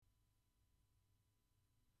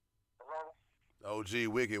OG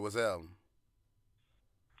Wickett, what's happening?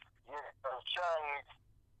 Yeah, I'm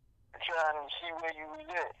trying to see where you was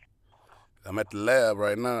at. I'm at the lab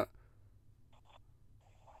right now.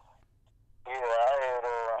 Yeah, I had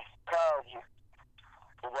called you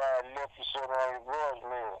because I had left you something on your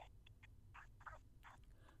voicemail.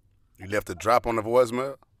 You left a drop on the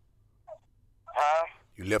voicemail? Huh?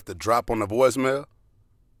 You left a drop on the voicemail?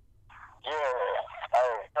 Yeah,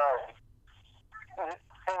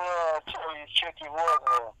 I told you check your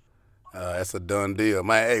voicemail. That's a done deal.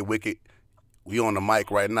 Man, hey, Wickett, we on the mic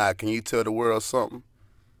right now. Can you tell the world something?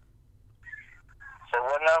 So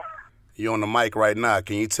what now? You on the mic right now.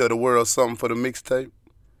 Can you tell the world something for the mixtape?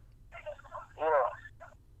 Yeah.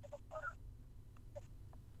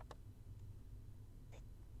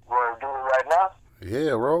 You want to do it right now?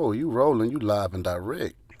 Yeah, roll. You rolling. You live and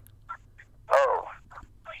direct. Oh.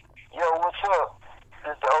 Yo, what's up?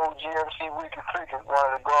 This the OGMC Wickett Crickett, one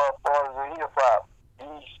of the godfathers of hip-hop.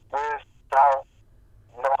 East, West, South,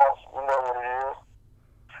 North, you know what it is.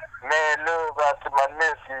 Man, love out to my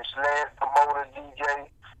nephew, slash promoter, DJ,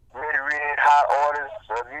 really, really hot artist.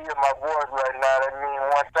 So if you hear my voice right now, that means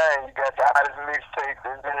one thing. You got the hottest mixtape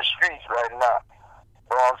that's in the streets right now.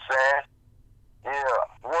 You know what I'm saying? Yeah,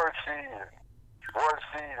 work season. Work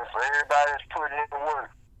season. So everybody's putting in the work.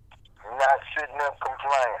 Not sitting up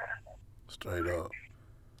complaining. Straight up.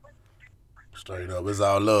 Straight up. It's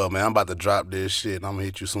all love, man. I'm about to drop this shit, and I'm going to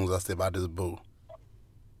hit you as soon as I step out this booth.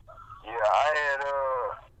 Yeah, I had,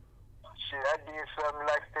 I did something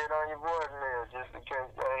like that on your voicemail just in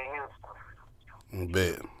case I ain't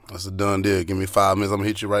here. Bet. That's a done deal. Give me 5 minutes. I'm going to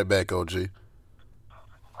hit you right back, OG.